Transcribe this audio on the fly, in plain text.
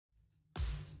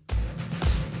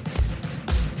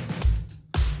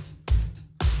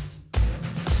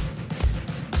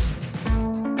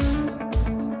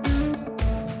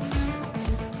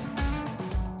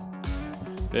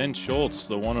Ben Schultz,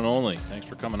 the one and only. Thanks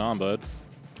for coming on, bud.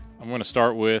 I'm going to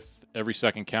start with Every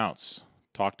Second Counts.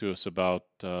 Talk to us about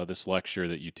this lecture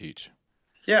that you teach.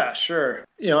 Yeah, sure.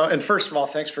 And first of all,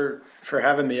 thanks for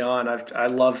having me on. I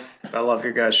love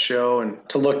your guys' show, and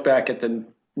to look back at the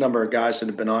number of guys that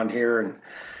have been on here, and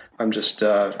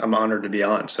I'm honored to be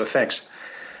on. So thanks.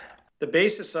 The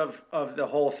basis of the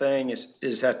whole thing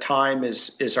is that time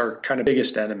is our kind of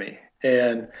biggest enemy.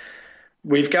 And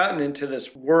we've gotten into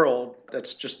this world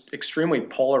that's just extremely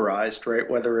polarized, right?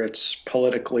 Whether it's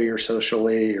politically or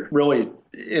socially, or really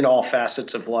in all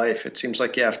facets of life, it seems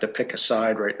like you have to pick a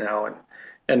side right now.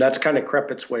 And that's kind of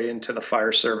crept its way into the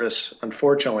fire service,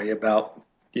 unfortunately, about,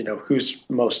 who's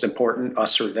most important,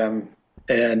 us or them.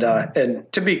 And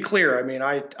to be clear, I mean,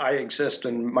 I exist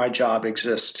and my job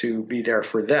exists to be there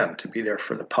for them, to be there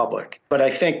for the public. But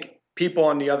I think people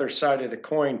on the other side of the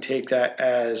coin take that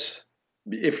as,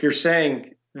 if you're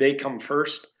saying they come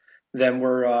first, then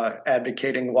we're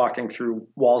advocating walking through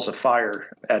walls of fire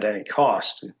at any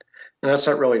cost. And that's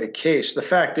not really the case. The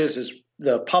fact is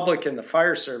the public and the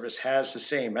fire service has the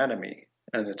same enemy,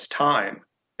 and it's time.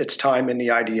 It's time in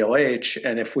the ideal age.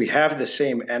 And if we have the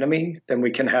same enemy, then we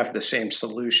can have the same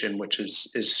solution, which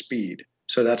is speed.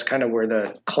 So that's kind of where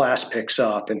the class picks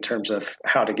up in terms of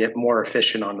how to get more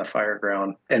efficient on the fire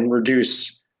ground and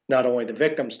reduce not only the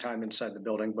victim's time inside the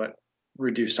building, but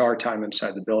reduce our time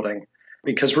inside the building.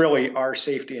 Because really our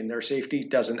safety and their safety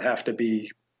doesn't have to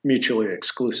be mutually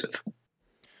exclusive.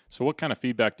 So what kind of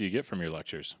feedback do you get from your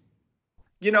lectures?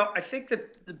 I think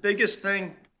that the biggest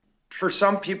thing for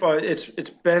some people, it's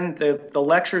been the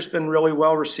lecture's been really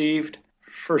well received.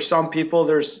 For some people,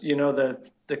 there's,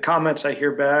 the comments I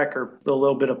hear back, or the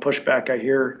little bit of pushback I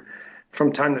hear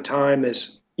from time to time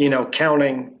is,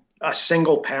 counting a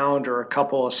single pound or a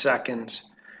couple of seconds.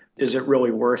 Is it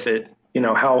really worth it?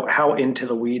 How into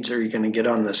the weeds are you going to get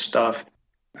on this stuff?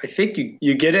 I think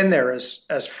you get in there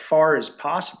as far as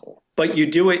possible, but you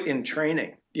do it in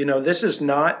training.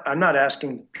 I'm not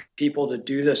asking people to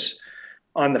do this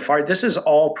on the fire. This is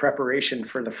all preparation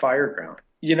for the fire ground.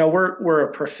 We're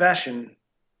a profession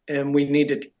and we need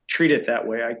to treat it that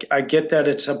way. I get that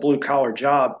it's a blue collar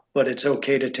job, but it's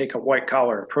okay to take a white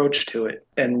collar approach to it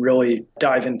and really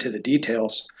dive into the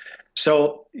details.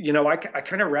 So, I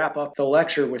kind of wrap up the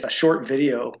lecture with a short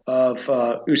video of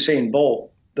Usain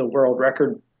Bolt, the world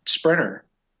record sprinter.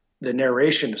 The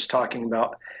narration is talking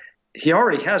about he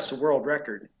already has the world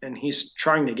record and he's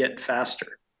trying to get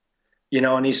faster,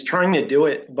 and he's trying to do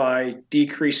it by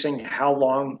decreasing how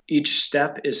long each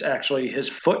step is actually his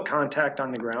foot contact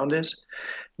on the ground is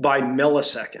by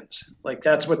milliseconds. Like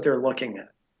that's what they're looking at.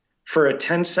 For a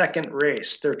 10-second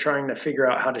race, they're trying to figure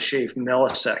out how to shave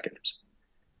milliseconds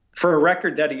for a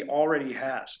record that he already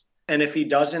has. And if he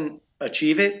doesn't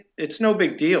achieve it, it's no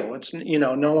big deal. It's,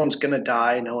 no one's going to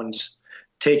die. No one's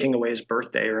taking away his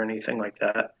birthday or anything like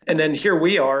that. And then here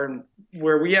we are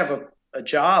where we have a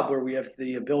job where we have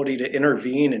the ability to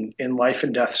intervene in life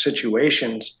and death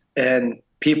situations. And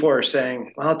people are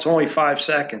saying, well, it's only 5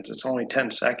 seconds. It's only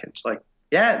 10 seconds. Like,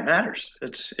 yeah, it matters.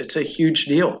 It's a huge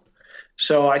deal.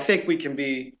 So I think we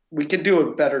can do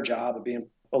a better job of being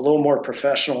a little more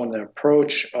professional in the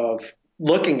approach of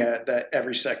looking at that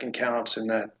every second counts and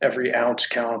that every ounce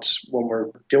counts when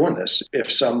we're doing this. If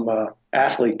some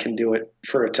athlete can do it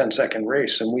for a 10-second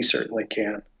race, and we certainly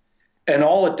can. And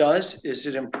all it does is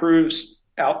it improves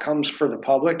outcomes for the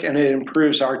public and it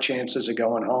improves our chances of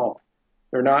going home.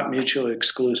 They're not mutually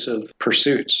exclusive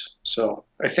pursuits. So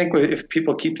I think if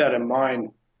people keep that in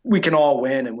mind, we can all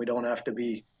win and we don't have to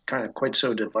be kind of quite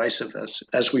so divisive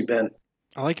as we've been.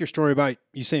 I like your story about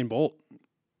Usain Bolt.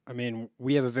 I mean,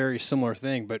 we have a very similar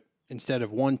thing, but instead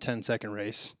of one 10-second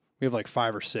race, we have like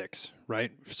 5 or 6,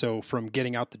 right? So from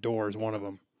getting out the door is one of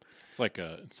them. It's like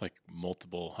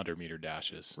multiple 100-meter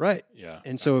dashes. Right. Yeah.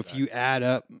 And so if you add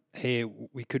up, hey,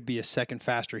 we could be a second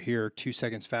faster here, 2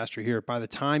 seconds faster here. By the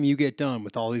time you get done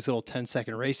with all these little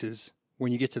 10-second races,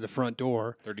 when you get to the front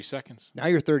door, 30 seconds. Now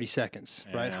you're 30 seconds,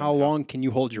 right? How long can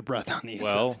you hold your breath on the inside?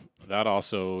 Well, that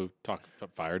also talk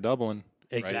about fire doubling.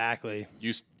 Exactly.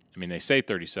 Right? They say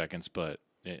 30 seconds, but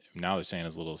now they're saying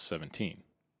as little as 17.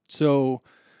 So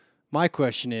my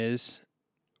question is,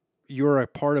 you're a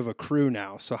part of a crew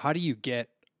now. So how do you get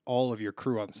all of your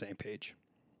crew on the same page?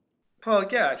 Well,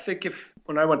 yeah, I think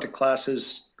when I went to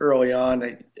classes early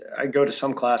on, I go to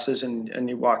some classes and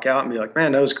you walk out and be like,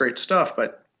 man, that was great stuff,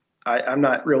 but I'm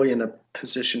not really in a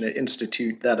position to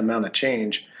institute that amount of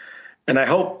change. And I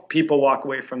hope people walk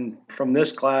away from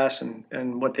this class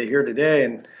and what they hear today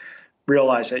and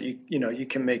realize that you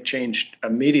can make change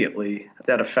immediately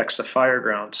that affects the fire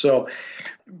ground. So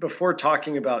before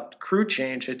talking about crew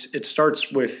change, it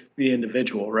starts with the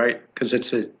individual, right? Because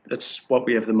it's what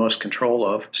we have the most control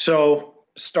of. So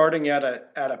starting at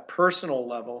a personal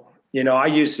level, I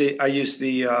use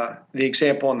the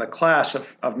example in the class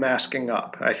of masking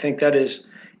up. I think it is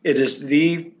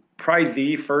probably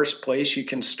the first place you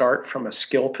can start from a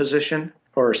skill position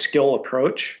or a skill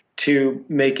approach to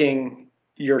making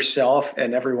yourself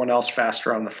and everyone else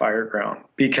faster on the fire ground,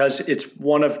 because it's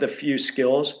one of the few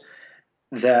skills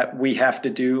that we have to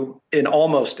do in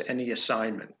almost any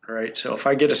assignment, right? So if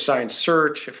I get assigned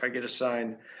search, if I get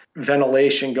assigned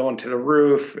ventilation going to the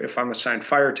roof, if I'm assigned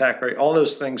fire attack, right, all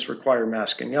those things require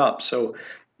masking up. So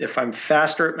if I'm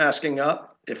faster at masking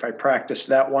up, if I practice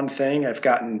that one thing, I've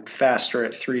gotten faster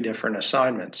at 3 different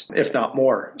assignments, if not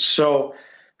more. So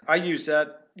I use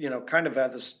that, kind of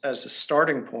as a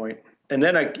starting point. And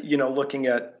then looking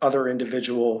at other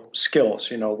individual skills,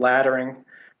 laddering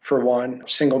for one,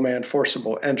 single man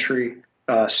forcible entry,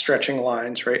 stretching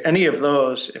lines, right? Any of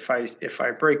those, if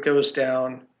I break those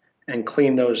down and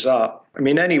clean those up,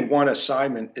 any one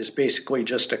assignment is basically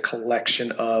just a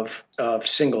collection of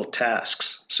single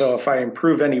tasks. So if I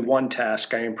improve any one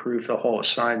task, I improve the whole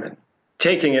assignment.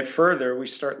 Taking it further, we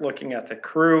start looking at the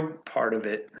crew part of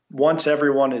it. Once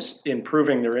everyone is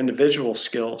improving their individual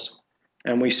skills,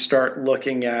 and we start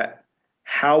looking at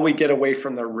how we get away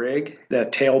from the rig,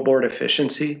 that tailboard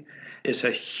efficiency is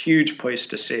a huge place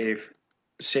to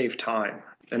save time.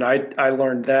 And I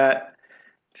learned that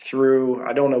through,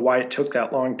 I don't know why it took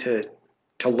that long to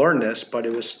learn this, but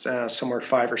it was somewhere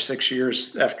 5 or 6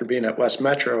 years after being at West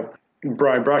Metro.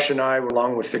 Brian Brush and I,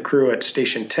 along with the crew at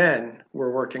Station 10,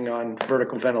 were working on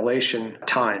vertical ventilation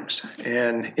times.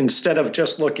 And instead of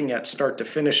just looking at start to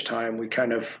finish time, we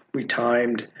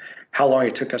timed how long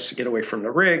it took us to get away from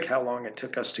the rig, how long it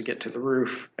took us to get to the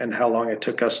roof, and how long it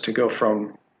took us to go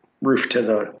from roof to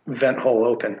the vent hole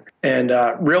open. And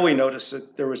really noticed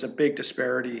that there was a big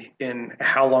disparity in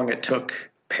how long it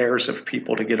took pairs of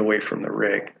people to get away from the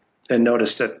rig. And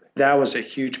noticed that was a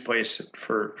huge place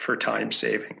for time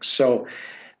savings. So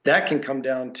that can come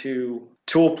down to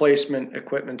tool placement,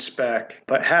 equipment spec,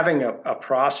 but having a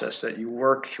process that you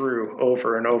work through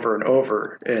over and over and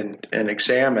over and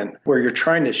examine, where you're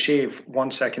trying to shave 1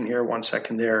 second here, 1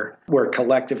 second there, where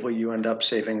collectively you end up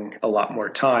saving a lot more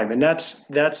time. And that's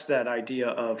that idea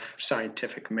of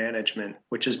scientific management,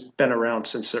 which has been around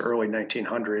since the early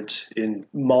 1900s in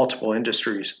multiple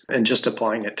industries, and just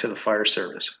applying it to the fire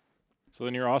service. So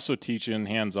then you're also teaching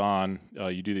hands-on.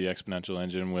 You do the exponential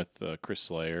engine with Chris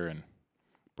Slayer and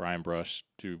Brian Brush,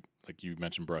 too. Like you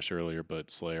mentioned Brush earlier, but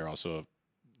Slayer also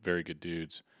very good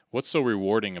dudes. What's so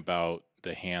rewarding about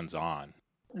the hands-on?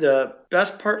 The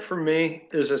best part for me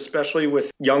is especially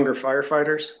with younger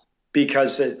firefighters,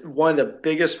 because one of the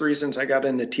biggest reasons I got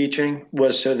into teaching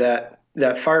was so that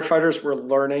firefighters were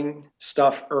learning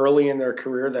stuff early in their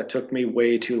career that took me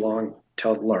way too long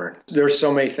to learn. There's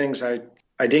so many things I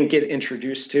didn't get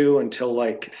introduced to until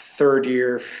like 3rd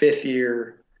year, 5th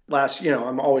year.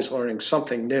 I'm always learning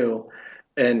something new.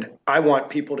 And I want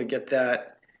people to get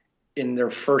that in their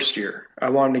 1st year. I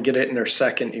want them to get it in their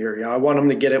 2nd year. I want them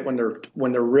to get it when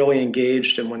they're really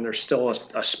engaged and when they're still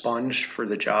a sponge for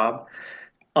the job.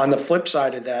 On the flip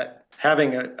side of that,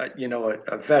 having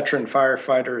a veteran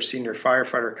firefighter, a senior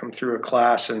firefighter come through a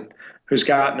class and who's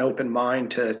got an open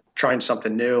mind to trying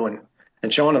something new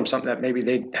and showing them something that maybe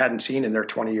they hadn't seen in their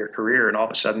 20-year career, and all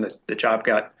of a sudden the job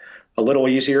got a little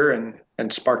easier and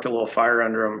sparked a little fire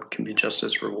under them, can be just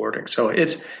as rewarding. So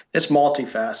it's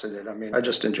multifaceted. I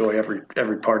just enjoy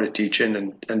every part of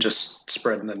teaching and just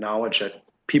spreading the knowledge that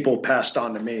people passed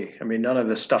on to me. None of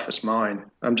this stuff is mine.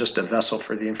 I'm just a vessel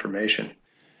for the information.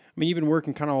 You've been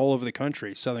working kind of all over the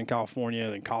country, Southern California,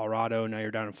 then Colorado, now you're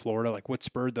down in Florida. Like, what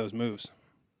spurred those moves?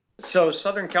 So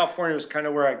Southern California was kind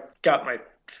of where I got my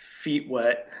feet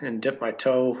wet and dipped my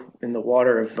toe in the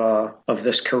water of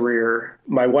this career.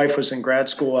 My wife was in grad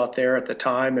school out there at the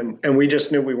time, and we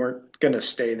just knew we weren't going to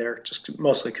stay there, just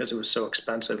mostly because it was so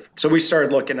expensive. So we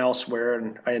started looking elsewhere,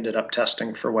 and I ended up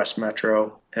testing for West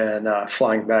Metro and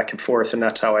flying back and forth, and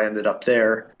that's how I ended up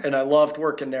there. And I loved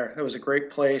working there. It was a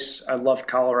great place. I loved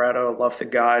Colorado. I loved the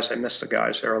guys. I miss the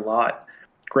guys there a lot.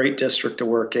 Great district to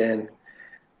work in.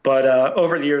 But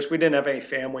over the years, we didn't have any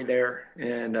family there,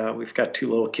 and we've got 2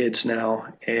 little kids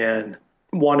now and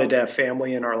wanted to have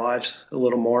family in our lives a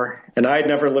little more. And I had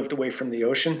never lived away from the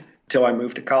ocean until I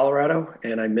moved to Colorado,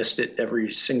 and I missed it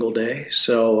every single day.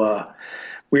 So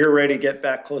we were ready to get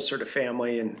back closer to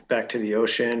family and back to the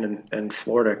ocean, and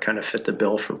Florida kind of fit the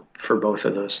bill for both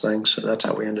of those things. So that's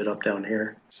how we ended up down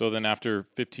here. So then after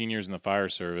 15 years in the fire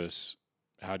service,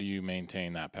 how do you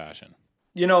maintain that passion?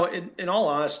 In all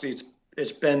honesty,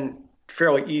 it's been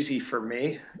fairly easy for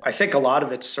me. I think a lot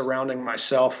of it's surrounding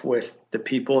myself with the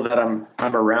people that I'm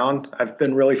around. I've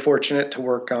been really fortunate to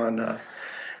work on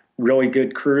really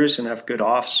good crews and have good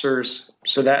officers.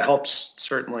 So that helps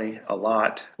certainly a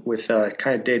lot with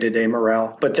kind of day-to-day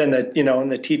morale. But then, in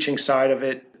the teaching side of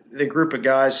it, the group of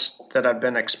guys that I've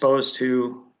been exposed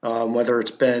to, whether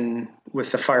it's been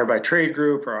with the Fire by Trade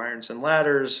group or Irons and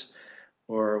Ladders,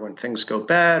 or When Things Go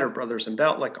Bad or Brothers in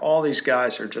Belt, like all these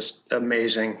guys are just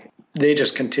amazing. They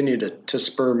just continue to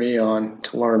spur me on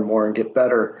to learn more and get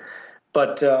better.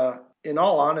 But in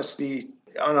all honesty,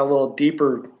 on a little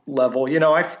deeper level,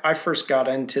 I first got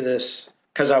into this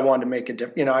because I wanted to make a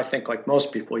difference. I think like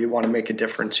most people, you want to make a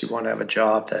difference. You want to have a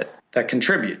job that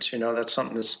contributes. That's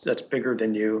something that's bigger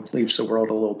than you, leaves the world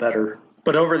a little better.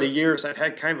 But over the years, I've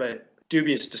had kind of a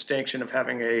dubious distinction of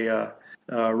having a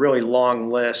really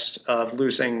long list of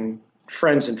losing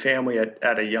friends and family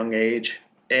at a young age.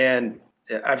 And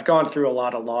I've gone through a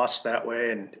lot of loss that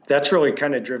way. And that's really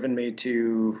kind of driven me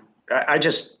to, I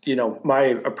just, my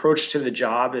approach to the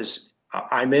job is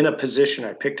I'm in a position,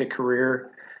 I picked a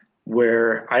career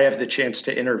where I have the chance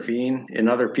to intervene in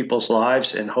other people's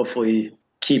lives and hopefully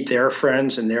keep their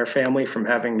friends and their family from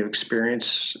having to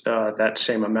experience that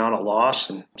same amount of loss.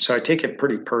 And so I take a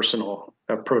pretty personal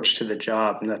approach to the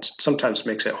job, and that sometimes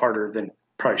makes it harder than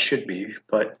probably should be,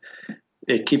 but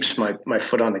it keeps my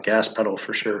foot on the gas pedal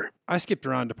for sure. I skipped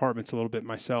around departments a little bit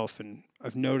myself, and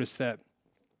I've noticed that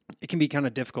it can be kind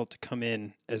of difficult to come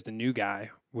in as the new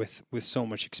guy with so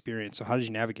much experience. So how did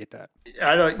you navigate that?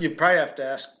 You probably have to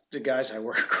ask the guys I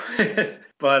work with,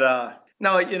 but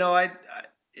no,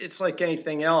 it's like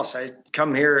anything else. I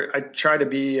come here, I try to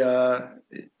be,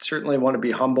 certainly want to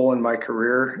be humble in my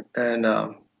career, and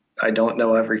I don't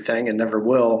know everything and never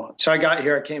will. So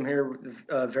I came here with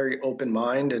a very open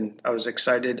mind, and I was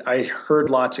excited. I heard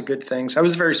lots of good things. I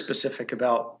was very specific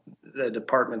about the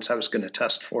departments I was going to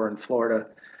test for in Florida.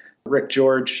 Rick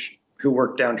George, who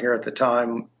worked down here at the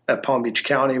time at Palm Beach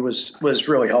County, was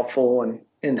really helpful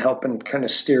in helping kind of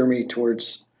steer me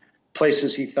towards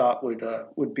places he thought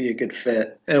would be a good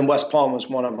fit. And West Palm was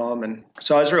one of them. And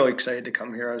so I was really excited to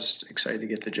come here. I was excited to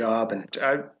get the job. And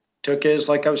I took it as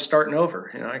like I was starting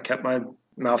over. I kept my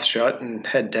mouth shut and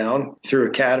head down through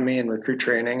academy and recruit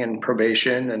training and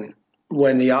probation. And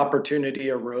when the opportunity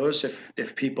arose,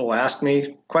 if people asked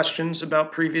me questions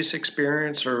about previous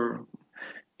experience or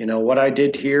what I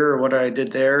did here or what I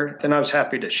did there, then I was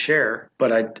happy to share,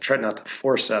 but I tried not to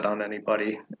force that on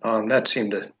anybody. That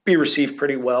seemed to be received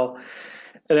pretty well.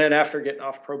 And then after getting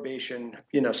off probation,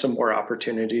 some more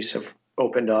opportunities have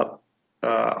opened up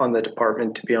on the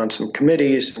department to be on some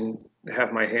committees and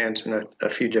have my hands in a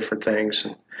few different things.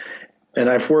 And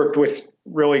I've worked with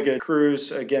really good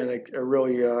crews, again, a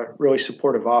really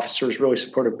supportive officers, really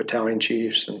supportive battalion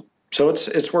chiefs. And so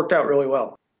it's worked out really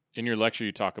well. In your lecture,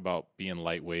 you talk about being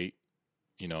lightweight.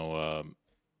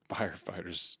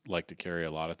 Firefighters like to carry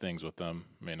a lot of things with them.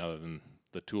 I mean, other than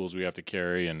the tools we have to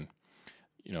carry and,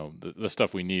 the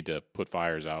stuff we need to put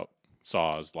fires out,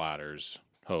 saws, ladders,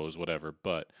 hose, whatever.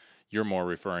 But you're more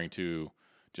referring to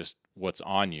just what's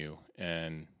on you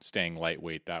and staying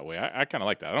lightweight that way. I kind of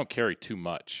like that. I don't carry too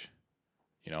much,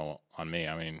 on me.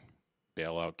 I mean,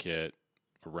 bailout kit,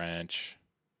 a wrench,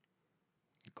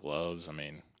 gloves. I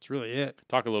mean, that's really it.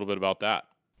 Talk a little bit about that.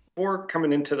 Before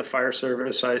coming into the fire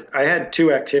service, I had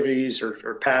two activities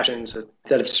or passions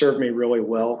that have served me really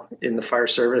well in the fire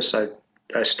service.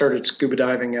 I started scuba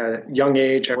diving at a young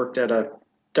age. I worked at a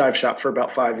dive shop for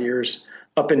about 5 years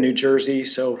up in New Jersey.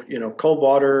 So, cold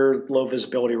water, low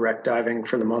visibility wreck diving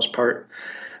for the most part.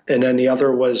 And then the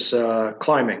other was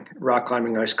climbing, rock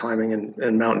climbing, ice climbing,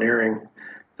 and mountaineering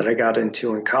that I got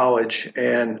into in college.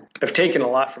 And I've taken a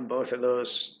lot from both of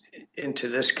those into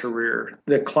this career.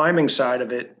 The climbing side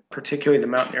of it, particularly the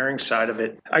mountaineering side of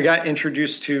it, I got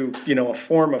introduced to, a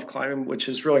form of climbing, which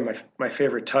is really my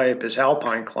favorite type, is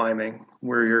alpine climbing,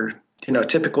 where you're,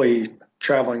 typically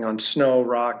traveling on snow,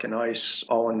 rock, and ice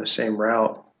all in the same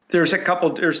route. There's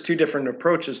two different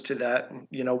approaches to that.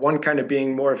 One kind of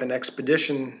being more of an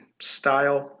expedition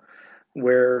style,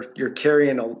 where you're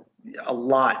carrying a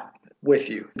lot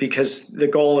with you, because the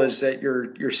goal is that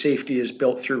your safety is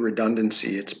built through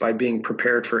redundancy. It's by being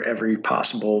prepared for every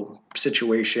possible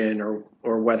situation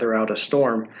or weather out a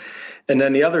storm. And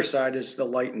then the other side is the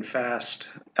light and fast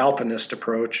alpinist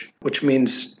approach, which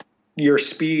means your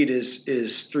speed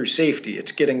is through safety.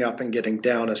 It's getting up and getting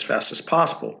down as fast as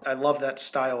possible. I love that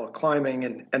style of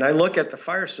climbing. And I look at the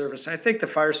fire service, and I think the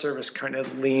fire service kind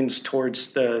of leans towards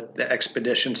the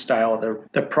expedition style.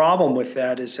 The problem with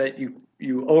that is that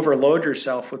you overload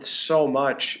yourself with so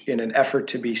much in an effort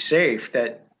to be safe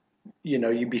that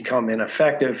you become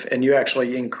ineffective, and you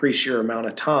actually increase your amount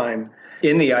of time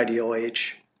in the ideal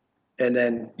H, and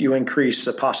then you increase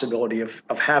the possibility of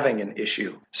having an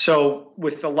issue. So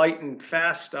with the light and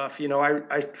fast stuff,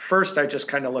 I just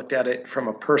kind of looked at it from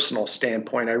a personal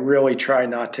standpoint. I really try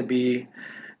not to be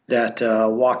that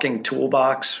walking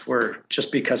toolbox where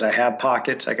just because I have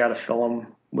pockets, I got to fill them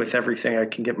with everything I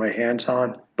can get my hands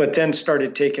on. But then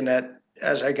started taking that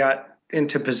as I got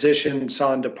into positions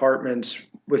on departments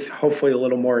with hopefully a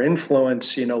little more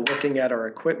influence, looking at our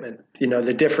equipment,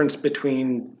 the difference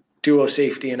between duo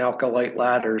safety and alka-light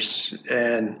ladders.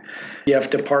 And you have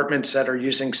departments that are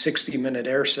using 60-minute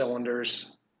air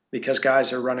cylinders because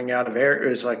guys are running out of air.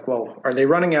 It's like, well, are they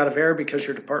running out of air because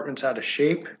your department's out of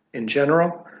shape in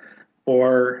general?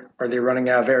 Or are they running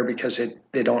out of air because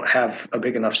they don't have a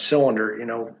big enough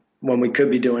cylinder, when we could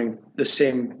be doing the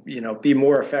same, be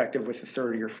more effective with a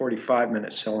 30 or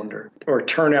 45-minute cylinder, or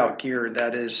turnout gear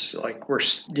that is like we're,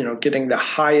 getting the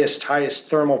highest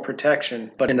thermal protection.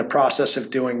 But in the process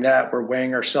of doing that, we're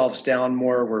weighing ourselves down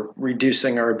more. We're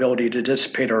reducing our ability to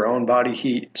dissipate our own body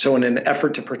heat. So in an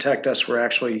effort to protect us, we're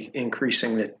actually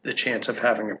increasing the chance of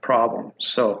having a problem.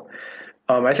 So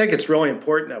I think it's really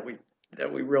important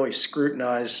that we really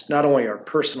scrutinize not only our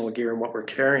personal gear and what we're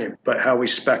carrying, but how we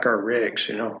spec our rigs,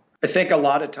 I think a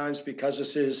lot of times because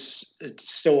it's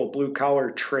still a blue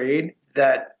collar trade,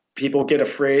 that people get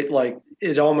afraid, like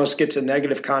it almost gets a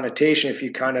negative connotation if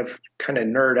you kind of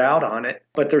nerd out on it.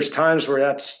 But there's times where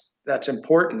that's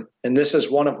important. And this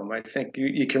is one of them. I think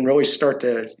you can really start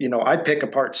to, I pick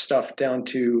apart stuff down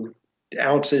to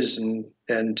ounces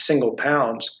and single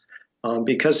pounds.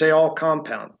 Because they all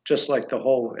compound, just like the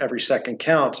whole every second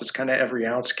counts. It's kind of every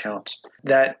ounce counts.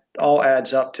 That all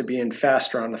adds up to being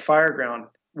faster on the fire ground,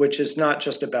 which is not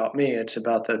just about me. It's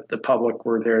about the public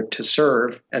we're there to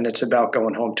serve, and it's about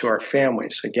going home to our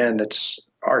families. Again,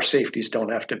 our safeties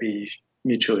don't have to be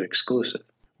mutually exclusive.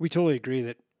 We totally agree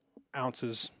that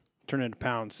ounces turn into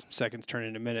pounds, seconds turn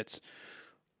into minutes.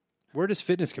 Where does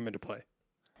fitness come into play?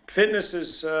 Fitness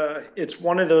is, it's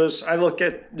one of those, I look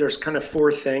at, there's kind of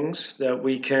four things that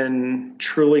we can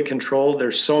truly control.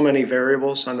 There's so many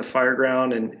variables on the fire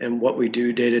ground and what we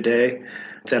do day to day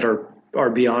that are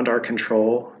beyond our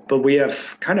control. But we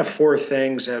have kind of four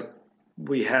things that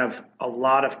we have a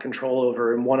lot of control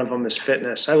over, and one of them is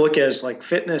fitness. I look at it as like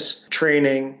fitness,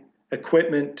 training,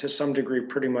 equipment to some degree,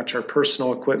 pretty much our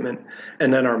personal equipment,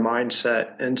 and then our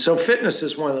mindset. And so fitness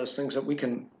is one of those things that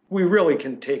we really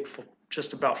can take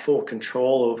just about full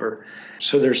control over.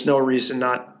 So there's no reason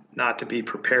not to be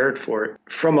prepared for it.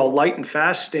 From a light and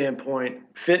fast standpoint,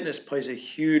 fitness plays a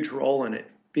huge role in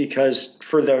it, because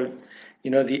for the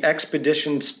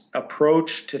expedition's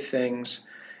approach to things,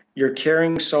 you're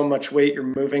carrying so much weight, you're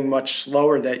moving much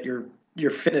slower, that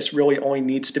your fitness really only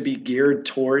needs to be geared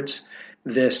towards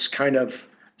this kind of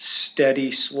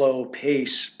steady, slow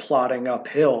pace plodding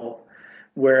uphill.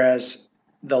 Whereas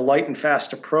the light and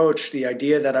fast approach, the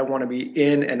idea that I want to be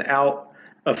in and out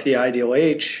of the ideal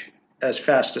H as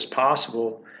fast as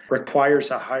possible,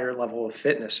 requires a higher level of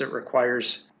fitness. It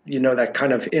requires, that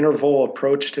kind of interval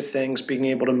approach to things, being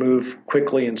able to move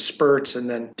quickly in spurts and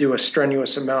then do a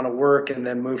strenuous amount of work and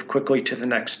then move quickly to the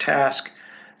next task.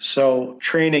 So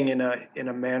training in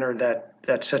a manner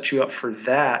that sets you up for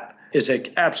that is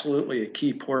absolutely a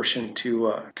key portion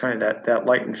to kind of that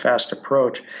light and fast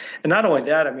approach. And not only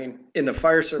that, I mean, in the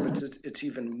fire service, it's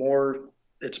even more,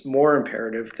 it's more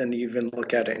imperative than you even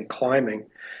look at it in climbing.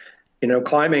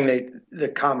 Climbing, the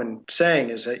common saying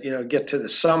is that, get to the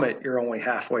summit, you're only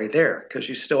halfway there because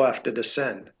you still have to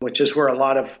descend, which is where a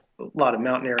lot of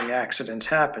mountaineering accidents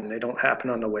happen. They don't happen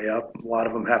on the way up. A lot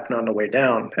of them happen on the way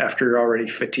down after you're already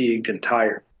fatigued and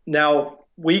tired. Now,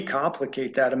 we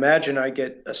complicate that. Imagine I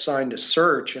get assigned a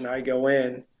search and I go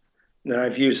in and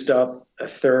I've used up a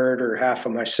third or half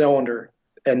of my cylinder,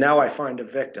 and now I find a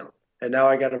victim, and now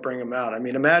I got to bring them out. I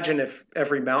mean, imagine if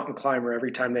every mountain climber,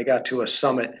 every time they got to a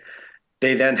summit,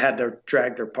 they then had to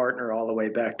drag their partner all the way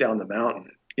back down the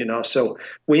mountain. So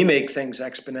we make things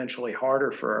exponentially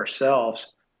harder for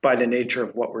ourselves by the nature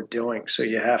of what we're doing. So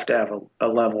you have to have a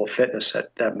level of fitness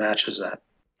that matches that.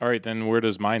 All right, then where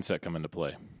does mindset come into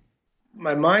play?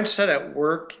 My mindset at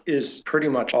work is pretty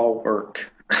much all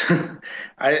work.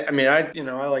 I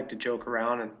like to joke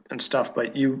around and stuff,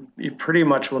 but you pretty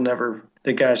much will never,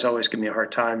 the guys always give me a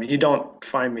hard time. You don't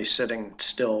find me sitting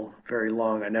still very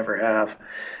long. I never have.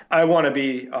 I want to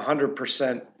be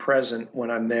 100% present when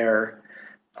I'm there.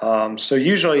 So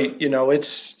usually,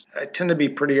 I tend to be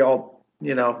pretty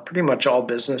much all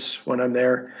business when I'm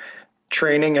there.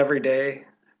 Training every day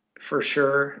for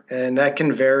sure. And that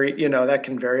can vary.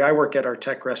 I work at our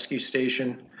tech rescue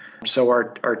station. So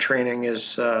our training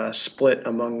is split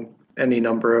among any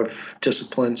number of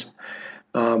disciplines.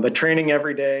 But training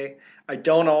every day. I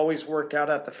don't always work out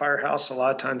at the firehouse. A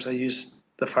lot of times I use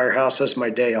the firehouse as my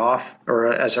day off or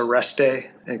as a rest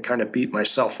day and kind of beat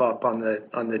myself up on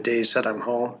the days that I'm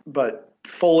home. But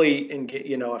fully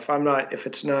engage, if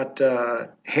it's not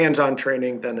hands-on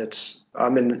training, then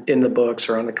I'm in the books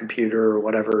or on the computer or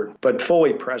whatever, but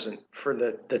fully present for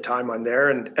the time I'm there.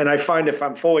 And I find if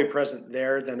I'm fully present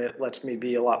there, then it lets me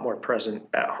be a lot more present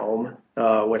at home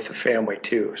with the family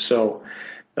too. So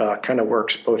kind of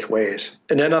works both ways.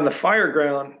 And then on the fire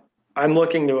ground, I'm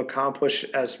looking to accomplish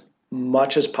as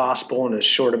much as possible in a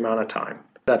short amount of time.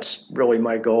 That's really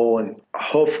my goal. And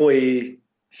hopefully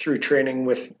through training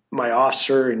with my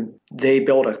officer and they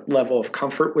build a level of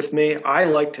comfort with me, I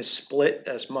like to split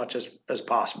as much as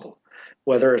possible,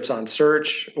 whether it's on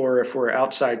search or if we're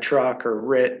outside truck or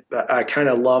RIT. I kind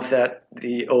of love that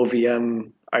the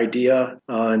OVM idea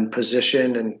and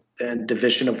position and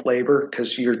division of labor,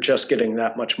 because you're just getting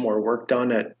that much more work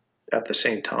done at the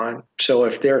same time. So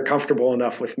if they're comfortable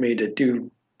enough with me to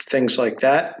do things like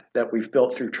that we've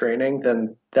built through training,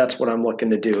 then that's what I'm looking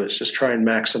to do, is just try and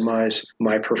maximize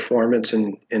my performance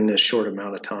in this short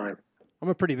amount of time. I'm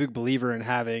a pretty big believer in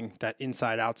having that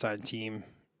inside-outside team,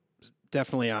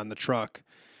 definitely on the truck,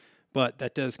 but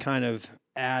that does kind of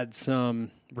add some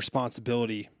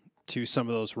responsibility to some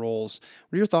of those roles.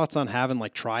 What are your thoughts on having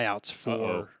like tryouts for?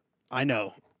 Uh-oh. I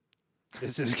know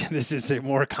this is a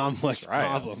more complex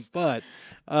problem, but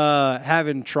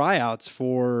having tryouts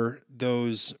for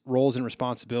those roles and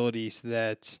responsibilities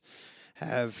that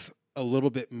have a little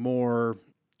bit more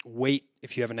weight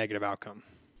if you have a negative outcome.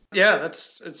 Yeah,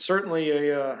 it's certainly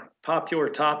a popular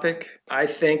topic. I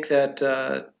think that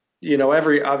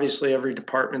every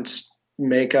department's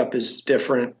makeup is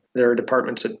different. There are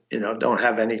departments that don't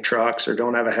have any trucks or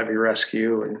don't have a heavy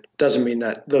rescue, and doesn't mean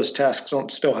that those tasks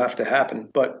don't still have to happen.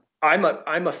 But I'm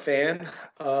a fan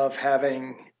of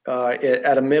having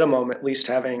at a minimum, at least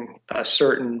having a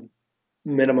certain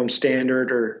minimum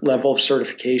standard or level of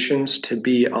certifications to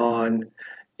be on,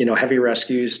 heavy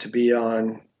rescues, to be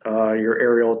on your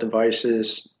aerial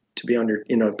devices, to be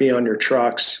on your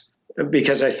trucks,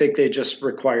 because I think they just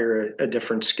require a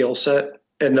different skill set.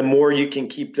 And the more you can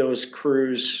keep those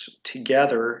crews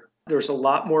together, there's a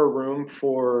lot more room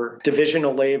for division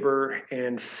of labor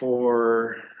and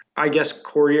for, I guess,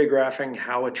 choreographing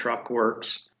how a truck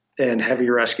works and heavy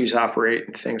rescues operate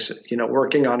and things,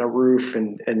 working on a roof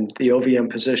and the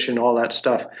OVM position, all that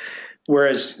stuff.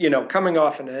 Whereas, coming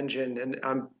off an engine, and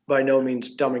I'm by no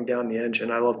means dumbing down the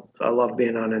engine. I love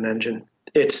being on an engine.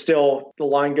 It's still, the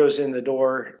line goes in the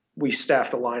door, we staff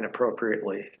the line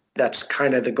appropriately. That's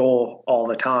kind of the goal all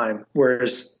the time.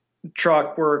 Whereas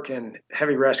truck work and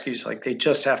heavy rescues, like, they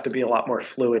just have to be a lot more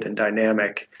fluid and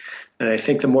dynamic. And I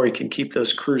think the more you can keep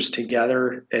those crews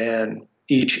together and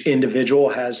each individual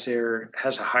has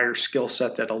a higher skill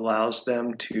set that allows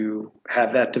them to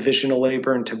have that division of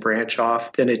labor and to branch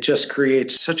off, then it just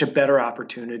creates such a better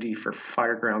opportunity for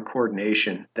fireground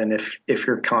coordination than if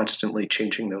you're constantly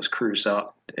changing those crews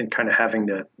up and kind of having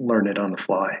to learn it on the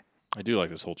fly. I do like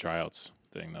this whole tryouts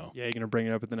thing, though. Yeah, you're going to bring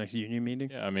it up at the next union meeting?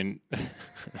 Yeah, I mean,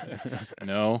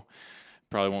 no,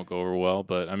 probably won't go over well,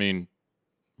 but I mean,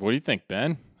 what do you think,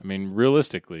 Ben? I mean,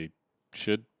 realistically,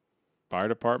 should fire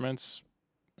departments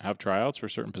have tryouts for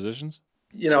certain positions?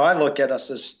 I look at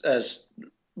us as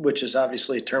which is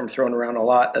obviously a term thrown around a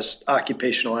lot, as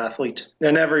occupational athletes.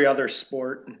 And every other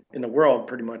sport in the world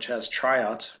pretty much has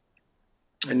tryouts.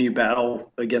 And you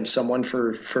battle against someone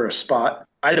for a spot.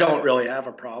 I don't really have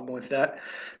a problem with that.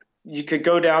 You could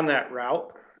go down that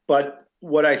route, but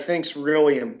what I think is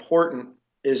really important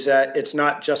is that it's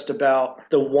not just about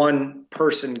the one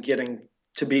person getting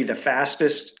to be the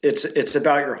fastest. It's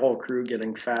about your whole crew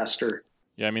getting faster.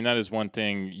 Yeah, I mean, that is one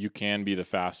thing. You can be the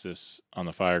fastest on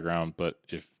the fire ground, but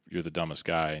if you're the dumbest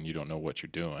guy and you don't know what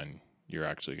you're doing, you're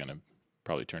actually going to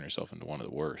probably turn yourself into one of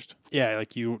the worst. Yeah, like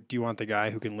do you want the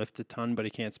guy who can lift a ton but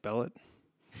he can't spell it?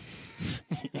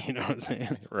 You know what I'm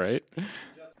saying? Right?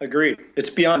 Agreed. It's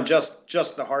beyond just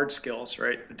the hard skills,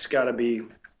 right? It's got to be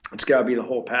the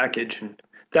whole package, and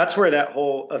that's where that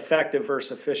whole effective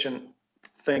versus efficient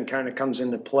thing kind of comes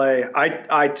into play.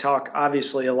 I talk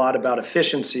obviously a lot about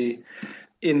efficiency.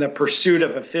 In the pursuit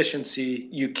of efficiency,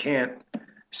 you can't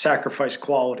sacrifice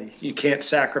quality. You can't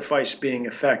sacrifice being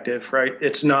effective, right?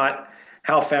 It's not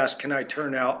how fast can I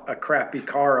turn out a crappy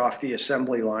car off the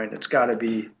assembly line. It's got to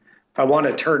be, I want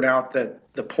to turn out the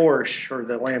Porsche or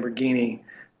the Lamborghini,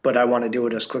 but I want to do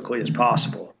it as quickly as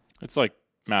possible. It's like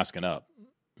masking up.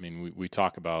 I mean, we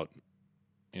talk about,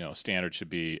 standard should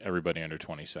be everybody under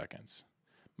 20 seconds.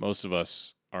 Most of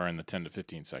us are in the 10 to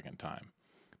 15 second time.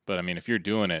 But I mean, if you're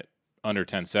doing it under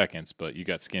 10 seconds, but you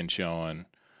got skin showing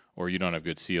or you don't have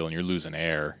good seal and you're losing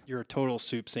air. You're a total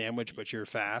soup sandwich, but you're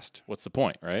fast. What's the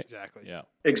point, right? Exactly. Yeah.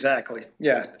 Exactly.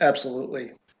 Yeah,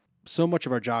 absolutely. So much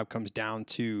of our job comes down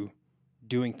to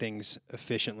doing things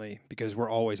efficiently because we're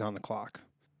always on the clock.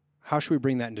 How should we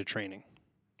bring that into training?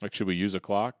 Like, should we use a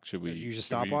clock? Should we use a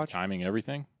stopwatch? Timing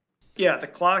everything? Yeah, the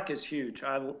clock is huge.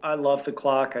 I love the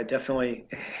clock. I definitely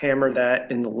hammer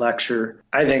that in the lecture.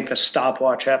 I think a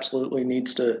stopwatch absolutely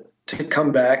needs to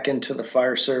come back into the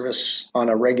fire service on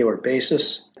a regular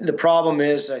basis. The problem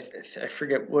is, I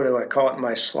forget, what do I call it in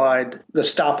my slide? The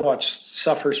stopwatch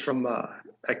suffers from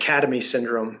academy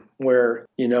syndrome, where,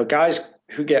 guys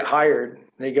who get hired,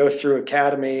 they go through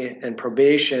academy and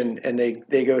probation, and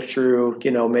they go through,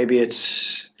 maybe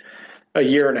it's a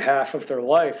year and a half of their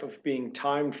life of being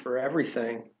timed for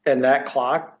everything. And that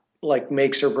clock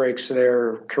makes or breaks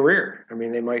their career. I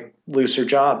mean, they might lose their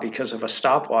job because of a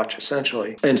stopwatch,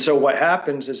 essentially. And so what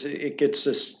happens is it gets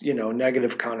this,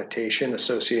 negative connotation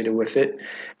associated with it.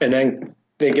 And then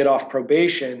they get off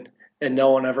probation and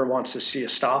no one ever wants to see a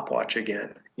stopwatch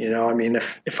again. I mean,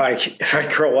 if I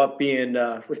grow up being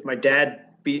with my dad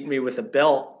beating me with a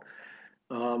belt,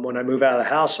 when I move out of the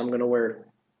house, I'm going to wear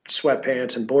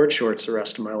sweatpants and board shorts the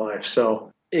rest of my life.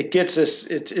 So it gets this,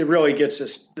 it really gets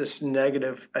this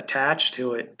negative attached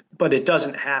to it, but it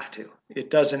doesn't have to.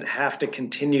 It doesn't have to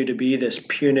continue to be this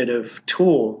punitive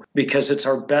tool, because it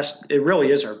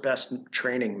really is our best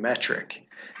training metric.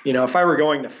 If I were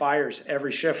going to fires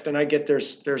every shift, and I get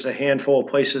there's a handful of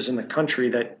places in the country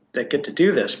that get to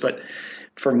do this, but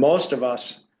for most of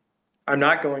us, I'm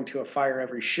not going to a fire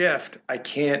every shift. I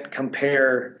can't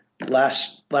compare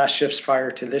last shift's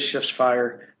fire to this shift's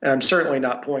fire, and I'm certainly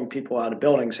not pulling people out of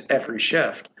buildings every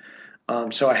shift.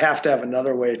 So I have to have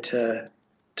another way to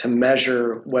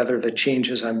measure whether the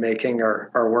changes I'm making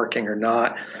are working or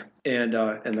not, and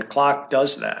the clock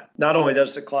does that. Not only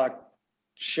does the clock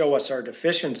show us our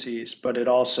deficiencies, but it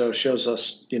also shows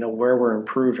us where we're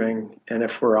improving and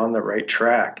if we're on the right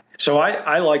track. So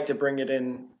I like to bring it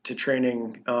in to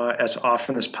training as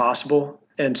often as possible,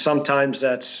 and sometimes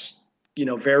that's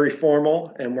very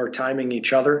formal, and we're timing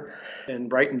each other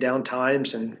and writing down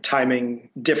times and timing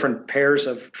different pairs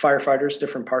of firefighters,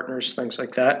 different partners, things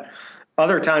like that.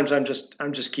 Other times I'm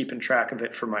just keeping track of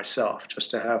it for myself, just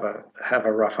to have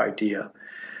a rough idea.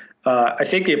 I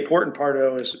think the important part,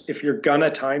 though, is if you're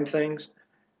gonna time things,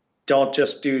 don't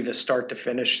just do the start to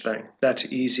finish thing.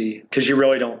 That's easy because you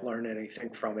really don't learn anything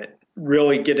from it.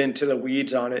 Really get into the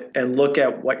weeds on it and look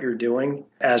at what you're doing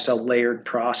as a layered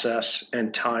process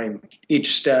and time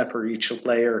each step or each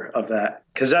layer of that.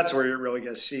 Because that's where you're really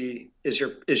going to see is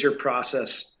your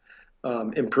process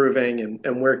improving,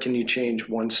 and where can you change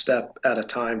one step at a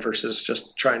time versus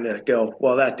just trying to go,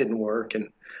 well, that didn't work, and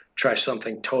try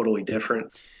something totally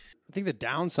different. I think the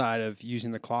downside of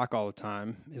using the clock all the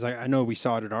time is, I know we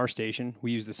saw it at our station.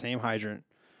 We used the same hydrant.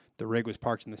 The rig was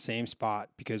parked in the same spot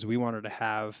because we wanted to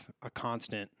have a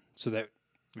constant so that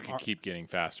we could keep getting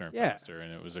faster and faster.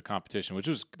 And it was a competition,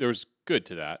 there was good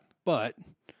to that. But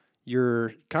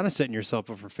you're kind of setting yourself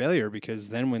up for failure, because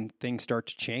then when things start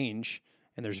to change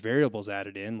and there's variables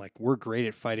added in, like, we're great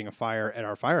at fighting a fire at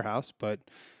our firehouse, but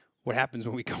what happens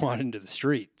when we go out into the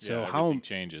street? So everything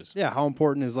changes. Yeah, how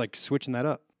important is switching that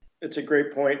up? It's a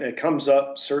great point, and it comes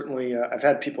up certainly. I've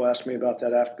had people ask me about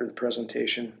that after the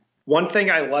presentation. One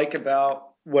thing I like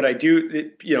about what I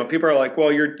do, people are like,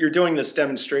 well, you're doing this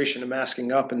demonstration of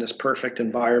masking up in this perfect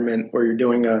environment, where you're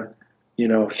doing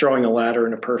throwing a ladder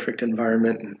in a perfect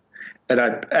environment. And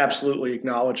I absolutely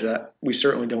acknowledge that. We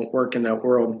certainly don't work in that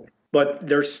world, but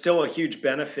there's still a huge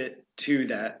benefit to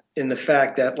that, in the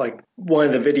fact that,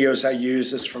 one of the videos I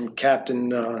use is from Captain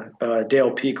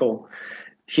Dale Peakle.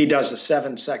 He does a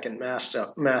 7-second mask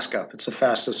up. It's the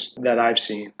fastest that I've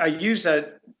seen. I use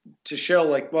that to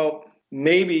show,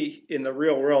 maybe in the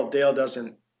real world, Dale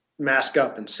doesn't mask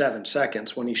up in 7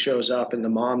 seconds when he shows up and the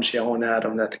mom's yelling at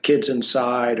him that the kid's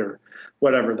inside, or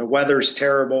whatever. The weather's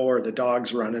terrible, or the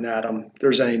dog's running at him.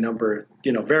 There's any number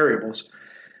of, variables.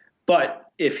 But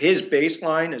if his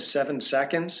baseline is 7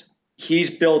 seconds, he's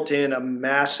built in a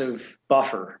massive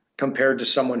buffer, compared to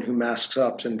someone who masks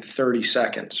up in 30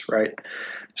 seconds, right?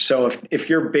 So if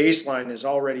your baseline is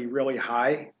already really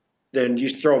high, then you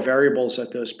throw variables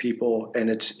at those people and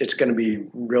it's going to be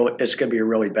a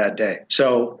really bad day.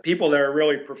 So people that are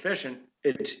really proficient,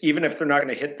 it's even if they're not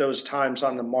going to hit those times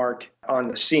on the mark on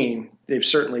the scene, they've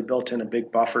certainly built in a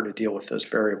big buffer to deal with those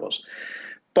variables.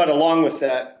 But along with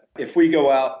that, if we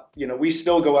go out, we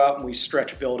still go out and we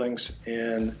stretch buildings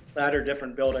and ladder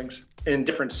different buildings in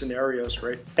different scenarios,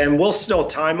 right? And we'll still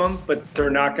time them, but they're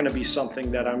not going to be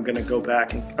something that I'm going to go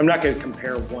back and I'm not going to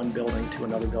compare one building to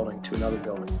another building to another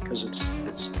building, because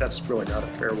that's really not a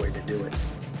fair way to do it.